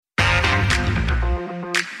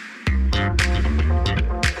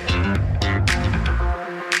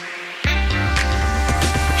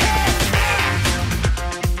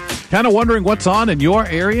Kind of wondering what's on in your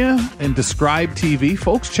area and Describe TV?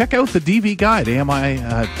 Folks, check out the DV Guide, ami.ca/DV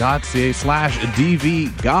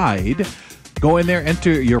Guide. Go in there,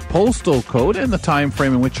 enter your postal code and the time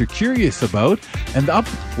frame in which you're curious about, and up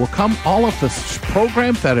will come all of the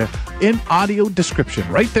programs that are in audio description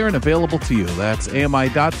right there and available to you. That's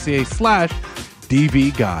ami.ca/DV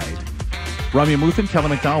Guide. Ramya Muthan, Kelly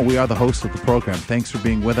McDonald, we are the hosts of the program. Thanks for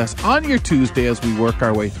being with us on your Tuesday as we work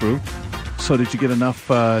our way through. So did you get enough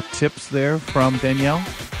tips there from Danielle?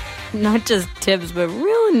 Not just tips, but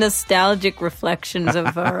real nostalgic reflections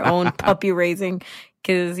of our own puppy raising.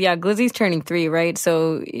 Because, Glizzy's turning 3, right?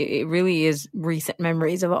 So it really is recent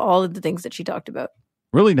memories of all of the things that she talked about.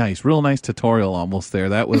 Real nice tutorial almost there.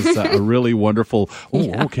 That was a really wonderful.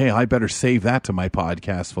 Okay, I better save that to my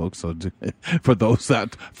podcast, folks. So for those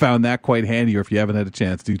that found that quite handy, or if you haven't had a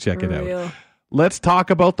chance, do check it out. Let's talk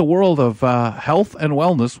about the world of health and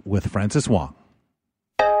wellness with Frances Wong.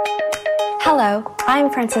 Hello, I'm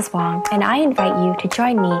Frances Wong, and I invite you to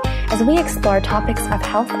join me as we explore topics of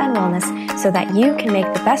health and wellness so that you can make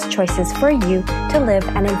the best choices for you to live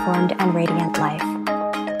an informed and radiant life.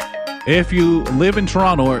 If you live in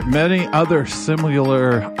Toronto or many other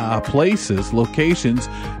similar locations,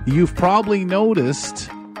 you've probably noticed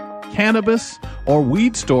cannabis or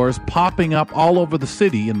weed stores popping up all over the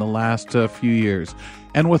city in the last few years.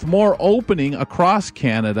 And with more opening across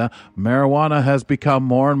Canada, marijuana has become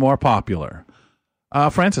more and more popular.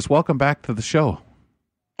 Frances, welcome back to the show.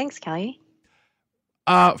 Thanks, Kelly.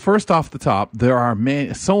 First off the top, there are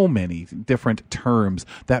so many different terms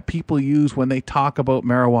that people use when they talk about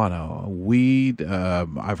marijuana. Weed,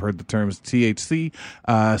 I've heard the terms THC,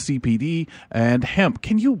 CBD, and hemp.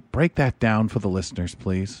 Can you break that down for the listeners,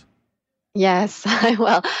 please? Yes, I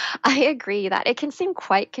will. I agree that it can seem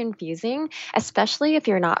quite confusing, especially if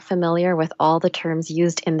you're not familiar with all the terms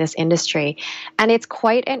used in this industry. And it's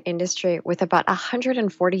quite an industry with about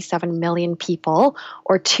 147 million people,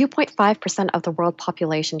 or 2.5% of the world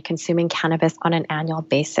population, consuming cannabis on an annual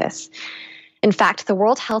basis. In fact, the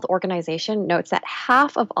World Health Organization notes that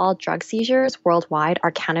half of all drug seizures worldwide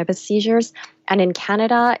are cannabis seizures, and in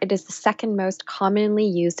Canada, it is the second most commonly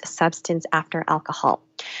used substance after alcohol.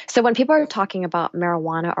 So when people are talking about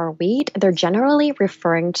marijuana or weed, they're generally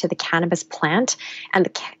referring to the cannabis plant and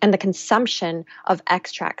the consumption of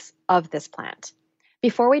extracts of this plant.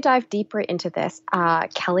 Before we dive deeper into this,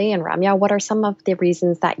 Kelly and Ramya, what are some of the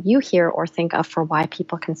reasons that you hear or think of for why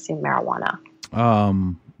people consume marijuana?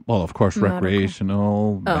 Well, of course,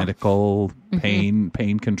 recreational, medical, pain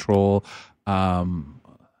control.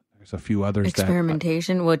 There's a few others.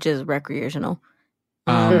 Experimentation, which is recreational.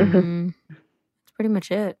 That's pretty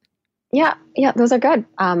much it. Yeah, those are good.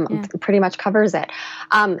 Pretty much covers it.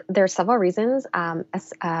 There are several reasons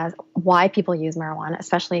as why people use marijuana,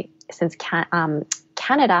 especially since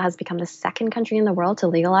Canada has become the second country in the world to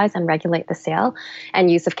legalize and regulate the sale and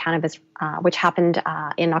use of cannabis, which happened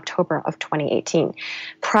in October of 2018.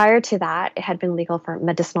 Prior to that, it had been legal for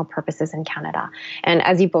medicinal purposes in Canada. And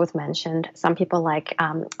as you both mentioned, some people like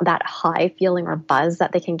that high feeling or buzz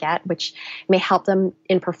that they can get, which may help them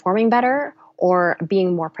in performing better or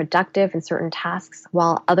being more productive in certain tasks,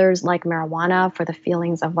 while others like marijuana for the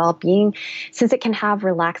feelings of well-being, since it can have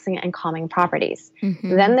relaxing and calming properties.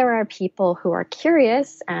 Mm-hmm. Then there are people who are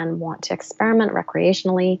curious and want to experiment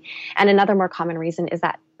recreationally. And another more common reason is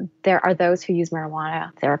that there are those who use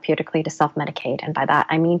marijuana therapeutically to self-medicate. And by that,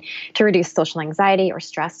 I mean to reduce social anxiety or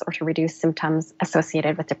stress, or to reduce symptoms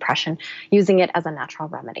associated with depression, using it as a natural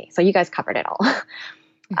remedy. So you guys covered it all.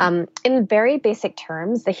 In very basic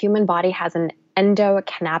terms, the human body has an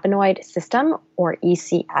endocannabinoid system, or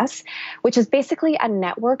ECS, which is basically a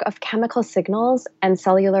network of chemical signals and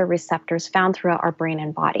cellular receptors found throughout our brain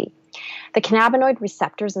and body. The cannabinoid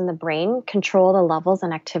receptors in the brain control the levels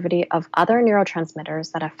and activity of other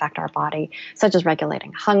neurotransmitters that affect our body, such as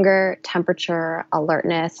regulating hunger, temperature,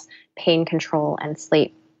 alertness, pain control, and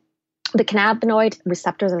sleep. The cannabinoid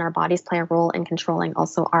receptors in our bodies play a role in controlling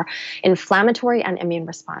also our inflammatory and immune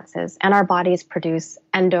responses, and our bodies produce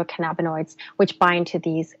endocannabinoids, which bind to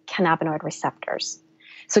these cannabinoid receptors.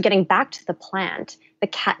 So getting back to the plant, the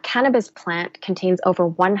cannabis plant contains over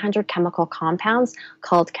 100 chemical compounds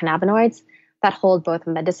called cannabinoids that hold both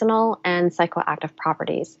medicinal and psychoactive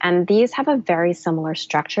properties, and these have a very similar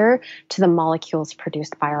structure to the molecules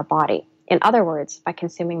produced by our body. In other words, by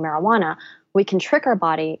consuming marijuana, we can trick our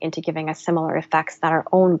body into giving us similar effects that our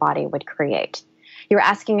own body would create. You're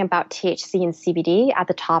asking about THC and CBD at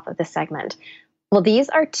the top of the segment. Well, these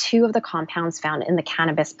are two of the compounds found in the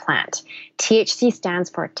cannabis plant. THC stands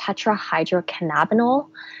for tetrahydrocannabinol,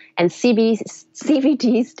 and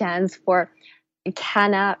CBD stands for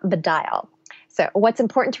cannabidiol. So So what's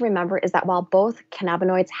important to remember is that while both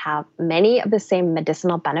cannabinoids have many of the same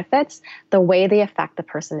medicinal benefits, the way they affect the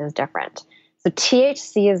person is different. So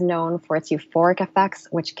THC is known for its euphoric effects,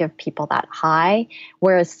 which give people that high,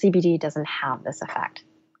 whereas CBD doesn't have this effect.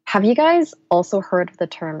 Have you guys also heard of the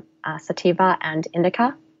term sativa and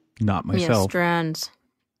indica? Not myself. Yeah, strands.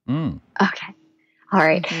 Okay. All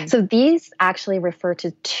right. Mm-hmm. So these actually refer to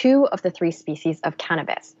 2 of the 3 species of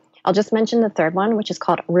cannabis. I'll just mention the third one, which is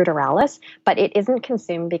called ruderalis, but it isn't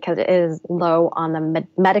consumed because it is low on the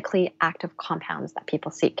medically active compounds that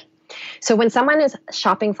people seek. So when someone is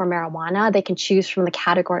shopping for marijuana, they can choose from the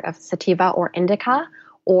category of sativa or indica,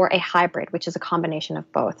 or a hybrid, which is a combination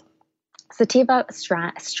of both. Sativa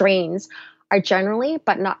strains are generally,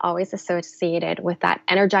 but not always, associated with that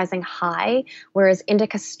energizing high, whereas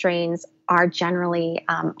indica strains are generally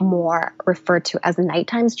more referred to as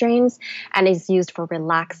nighttime strains and is used for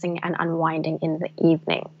relaxing and unwinding in the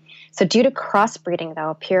evening. So due to crossbreeding,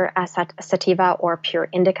 though, pure sativa or pure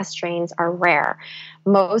indica strains are rare.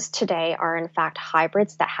 Most today are, in fact,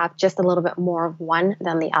 hybrids that have just a little bit more of one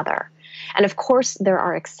than the other. And of course, there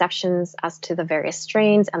are exceptions as to the various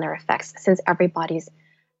strains and their effects, since everybody's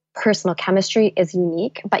personal chemistry is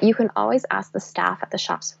unique, but you can always ask the staff at the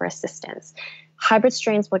shops for assistance. Hybrid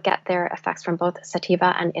strains will get their effects from both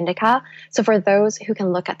sativa and indica. So for those who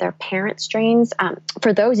can look at their parent strains,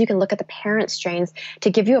 you can look at the parent strains to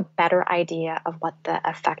give you a better idea of what the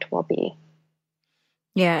effect will be.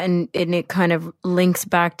 Yeah, and it kind of links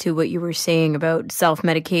back to what you were saying about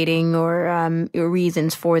self-medicating or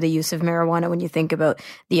reasons for the use of marijuana when you think about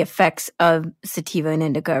the effects of sativa and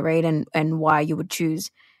indica, right? And why you would choose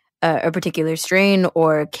a particular strain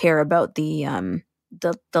or care about the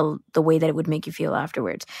way that it would make you feel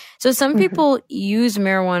afterwards. So some people use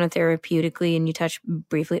marijuana therapeutically, and you touched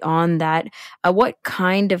briefly on that. What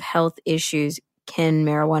kind of health issues can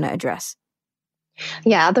marijuana address?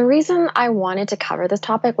 Yeah, the reason I wanted to cover this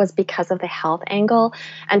topic was because of the health angle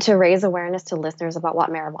and to raise awareness to listeners about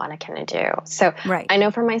what marijuana can do. So I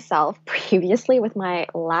know for myself, previously with my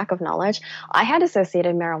lack of knowledge, I had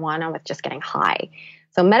associated marijuana with just getting high.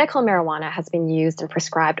 So medical marijuana has been used and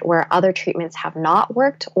prescribed where other treatments have not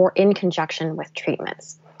worked or in conjunction with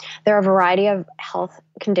treatments. There are a variety of health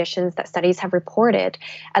conditions that studies have reported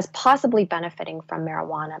as possibly benefiting from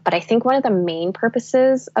marijuana, but I think one of the main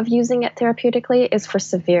purposes of using it therapeutically is for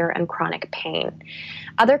severe and chronic pain.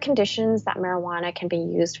 Other conditions that marijuana can be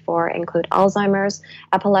used for include Alzheimer's,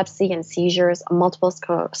 epilepsy and seizures, multiple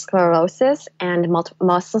sclerosis, and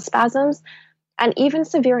muscle spasms, and even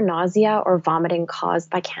severe nausea or vomiting caused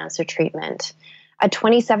by cancer treatment. A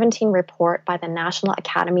 2017 report by the National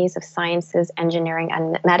Academies of Sciences, Engineering,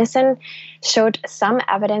 and Medicine showed some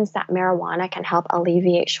evidence that marijuana can help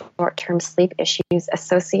alleviate short-term sleep issues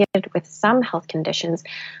associated with some health conditions,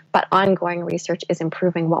 but ongoing research is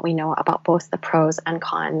improving what we know about both the pros and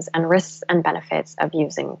cons and risks and benefits of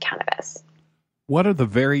using cannabis. What are the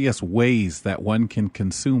various ways that one can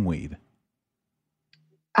consume weed?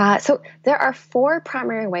 So there are 4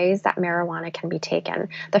 primary ways that marijuana can be taken.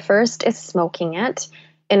 The first is smoking it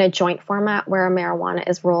in a joint format where marijuana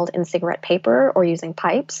is rolled in cigarette paper or using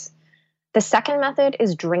pipes. The second method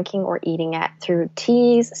is drinking or eating it through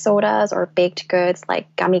teas, sodas, or baked goods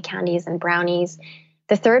like gummy candies and brownies.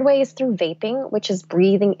 The third way is through vaping, which is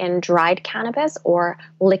breathing in dried cannabis or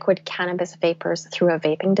liquid cannabis vapors through a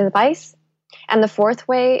vaping device. And the fourth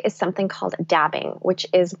way is something called dabbing, which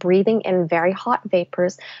is breathing in very hot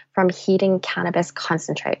vapors from heating cannabis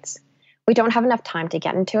concentrates. We don't have enough time to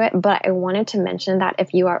get into it, but I wanted to mention that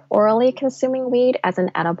if you are orally consuming weed as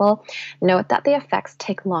an edible, note that the effects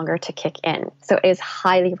take longer to kick in. So it is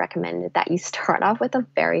highly recommended that you start off with a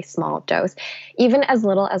very small dose, even as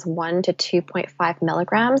little as 1 to 2.5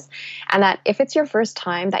 milligrams, and that if it's your first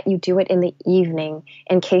time, that you do it in the evening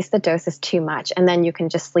in case the dose is too much, and then you can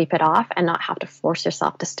just sleep it off and not have to force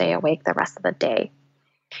yourself to stay awake the rest of the day.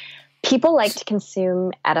 People like to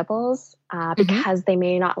consume edibles because they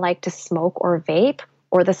may not like to smoke or vape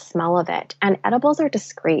or the smell of it. And edibles are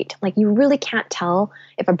discreet. Like, you really can't tell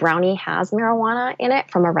if a brownie has marijuana in it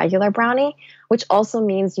from a regular brownie, which also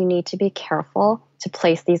means you need to be careful to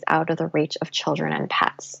place these out of the reach of children and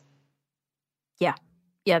pets.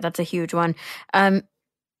 Yeah, that's a huge one.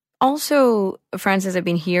 Also, Frances, I've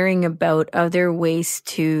been hearing about other ways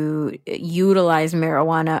to utilize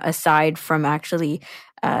marijuana aside from actually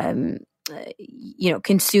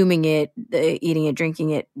consuming it, eating it,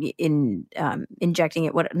 drinking it, injecting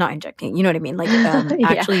it, not injecting, you know what I mean? Like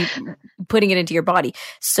actually putting it into your body.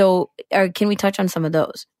 So can we touch on some of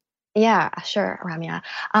those? Yeah, sure, Ramya.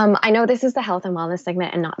 I know this is the health and wellness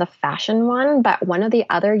segment and not the fashion one, but one of the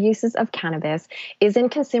other uses of cannabis is in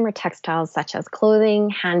consumer textiles such as clothing,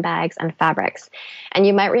 handbags, and fabrics. And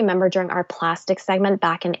you might remember during our plastic segment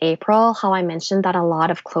back in April how I mentioned that a lot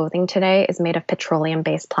of clothing today is made of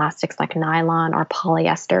petroleum-based plastics like nylon or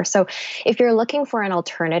polyester. So if you're looking for an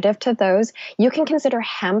alternative to those, you can consider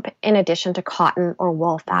hemp in addition to cotton or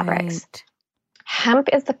wool fabrics. Right. Hemp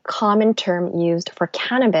is the common term used for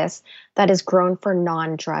cannabis that is grown for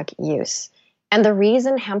non-drug use. And the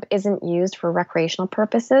reason hemp isn't used for recreational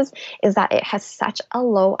purposes is that it has such a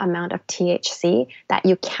low amount of THC that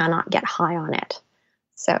you cannot get high on it.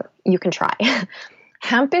 So you can try.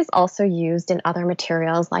 Hemp is also used in other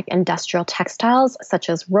materials like industrial textiles, such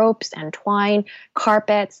as ropes and twine,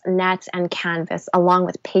 carpets, nets, and canvas, along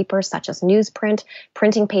with paper such as newsprint,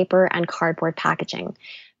 printing paper, and cardboard packaging.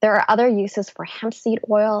 There are other uses for hemp seed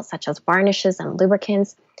oil, such as varnishes and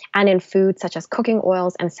lubricants, and in food, such as cooking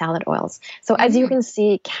oils and salad oils. So as you can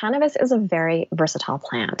see, cannabis is a very versatile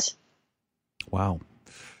plant. Wow.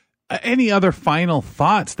 Any other final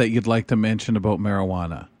thoughts that you'd like to mention about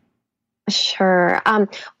marijuana? Sure.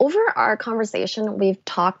 Over our conversation, we've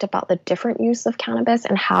talked about the different use of cannabis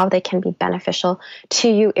and how they can be beneficial to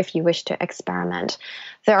you if you wish to experiment.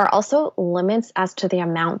 There are also limits as to the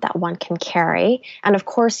amount that one can carry. And of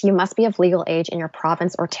course, you must be of legal age in your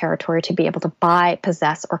province or territory to be able to buy,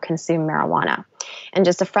 possess, or consume marijuana. And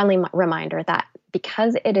just a friendly reminder that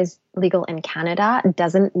because it is legal in Canada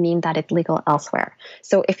doesn't mean that it's legal elsewhere.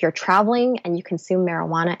 So if you're traveling and you consume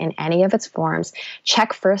marijuana in any of its forms,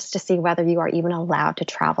 check first to see whether you are even allowed to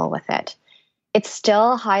travel with it. It's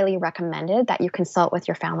still highly recommended that you consult with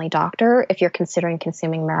your family doctor if you're considering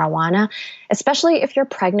consuming marijuana, especially if you're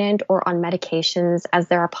pregnant or on medications, as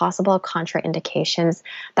there are possible contraindications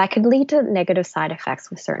that could lead to negative side effects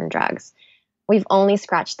with certain drugs. We've only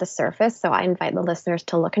scratched the surface, so I invite the listeners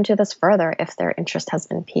to look into this further if their interest has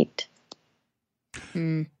been piqued.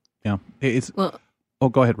 Yeah.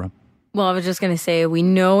 Go ahead, Ron. Well, I was just going to say, we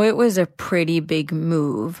know it was a pretty big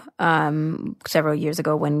move several years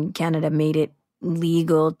ago when Canada made it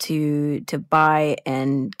legal to buy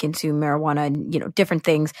and consume marijuana and, different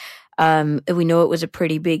things. We know it was a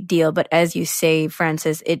pretty big deal, but as you say,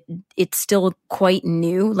 Francis, it's still quite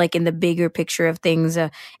new, like in the bigger picture of things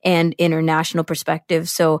and international perspective.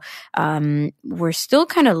 So we're still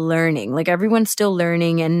kind of learning, like everyone's still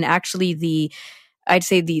learning. And actually I'd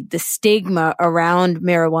say the stigma around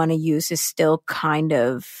marijuana use is still kind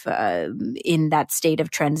of in that state of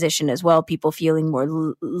transition as well. People feeling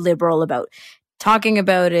more liberal about talking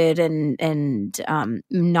about it and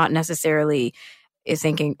not necessarily is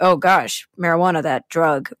thinking, oh gosh, marijuana, that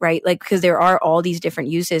drug, right? Like, because there are all these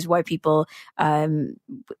different uses why people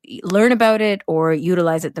learn about it or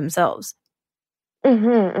utilize it themselves. Mm-hmm,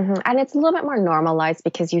 mm-hmm. And it's a little bit more normalized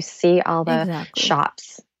because you see all the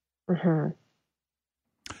shops. Mm-hmm.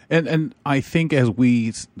 And I think as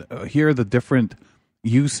we hear the different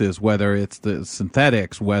uses, whether it's the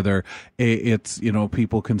synthetics, whether it's,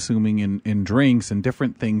 people consuming in drinks and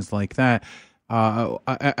different things like that,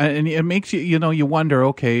 and it makes you, you wonder,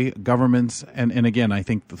 okay, governments, and again, I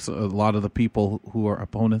think a lot of the people who are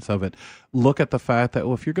opponents of it look at the fact that,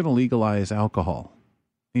 well, if you're going to legalize alcohol,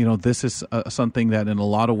 this is something that in a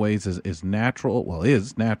lot of ways is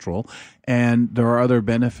natural, and there are other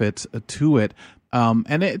benefits to it.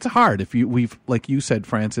 And it's hard if we've, like you said,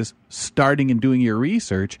 Francis, starting and doing your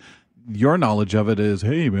research, your knowledge of it is,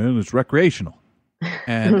 hey man, it's recreational.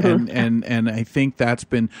 And I think that's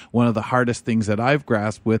been one of the hardest things that I've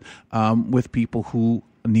grasped with people who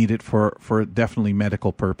need it for definitely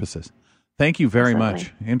medical purposes. Thank you very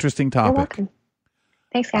much. Interesting topic. You're welcome.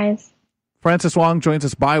 Thanks, guys. Francis Wong joins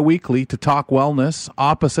us bi-weekly to talk wellness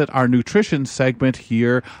opposite our nutrition segment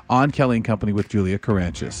here on Kelly & Company with Julia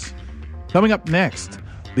Caranches. Coming up next,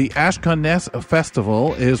 the Ashkenaz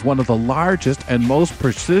Festival is one of the largest and most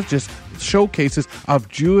prestigious showcases of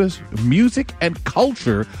Jewish music and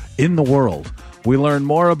culture in the world. We learn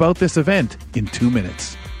more about this event in 2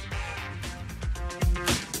 minutes.